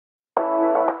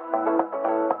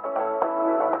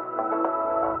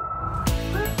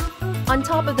On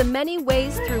top of the many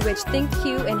ways through which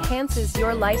ThinQ enhances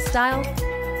your lifestyle,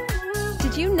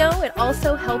 did you know it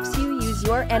also helps you use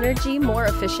your energy more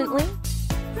efficiently?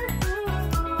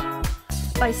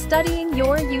 By studying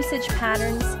your usage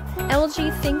patterns,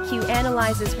 LG ThinQ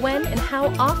analyzes when and how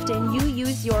often you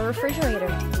use your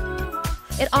refrigerator.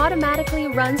 It automatically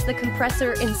runs the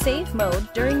compressor in safe mode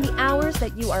during the hours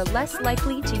that you are less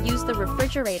likely to use the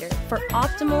refrigerator for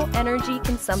optimal energy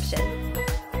consumption.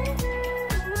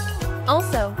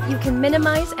 Also, you can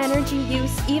minimize energy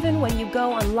use even when you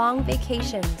go on long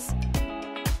vacations.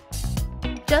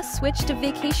 Just switch to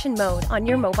vacation mode on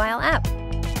your mobile app.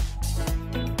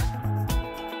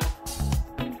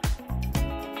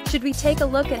 Should we take a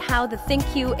look at how the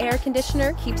ThinQ air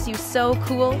conditioner keeps you so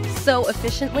cool, so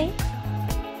efficiently?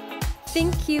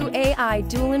 ThinQ AI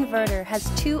dual inverter has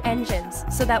 2 engines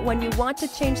so that when you want to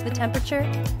change the temperature,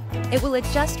 it will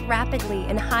adjust rapidly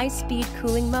in high-speed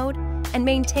cooling mode and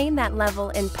maintain that level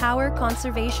in power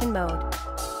conservation mode,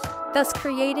 thus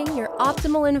creating your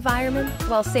optimal environment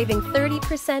while saving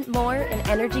 30% more in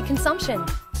energy consumption.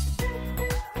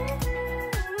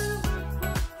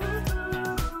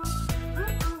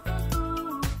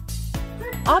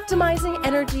 Optimizing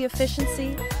energy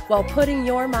efficiency while putting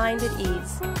your mind at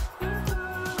ease.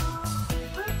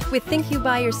 With ThinQ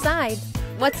by your side,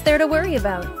 what's there to worry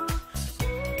about?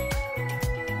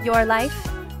 Your life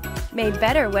made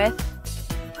better with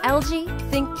LG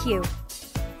ThinQ.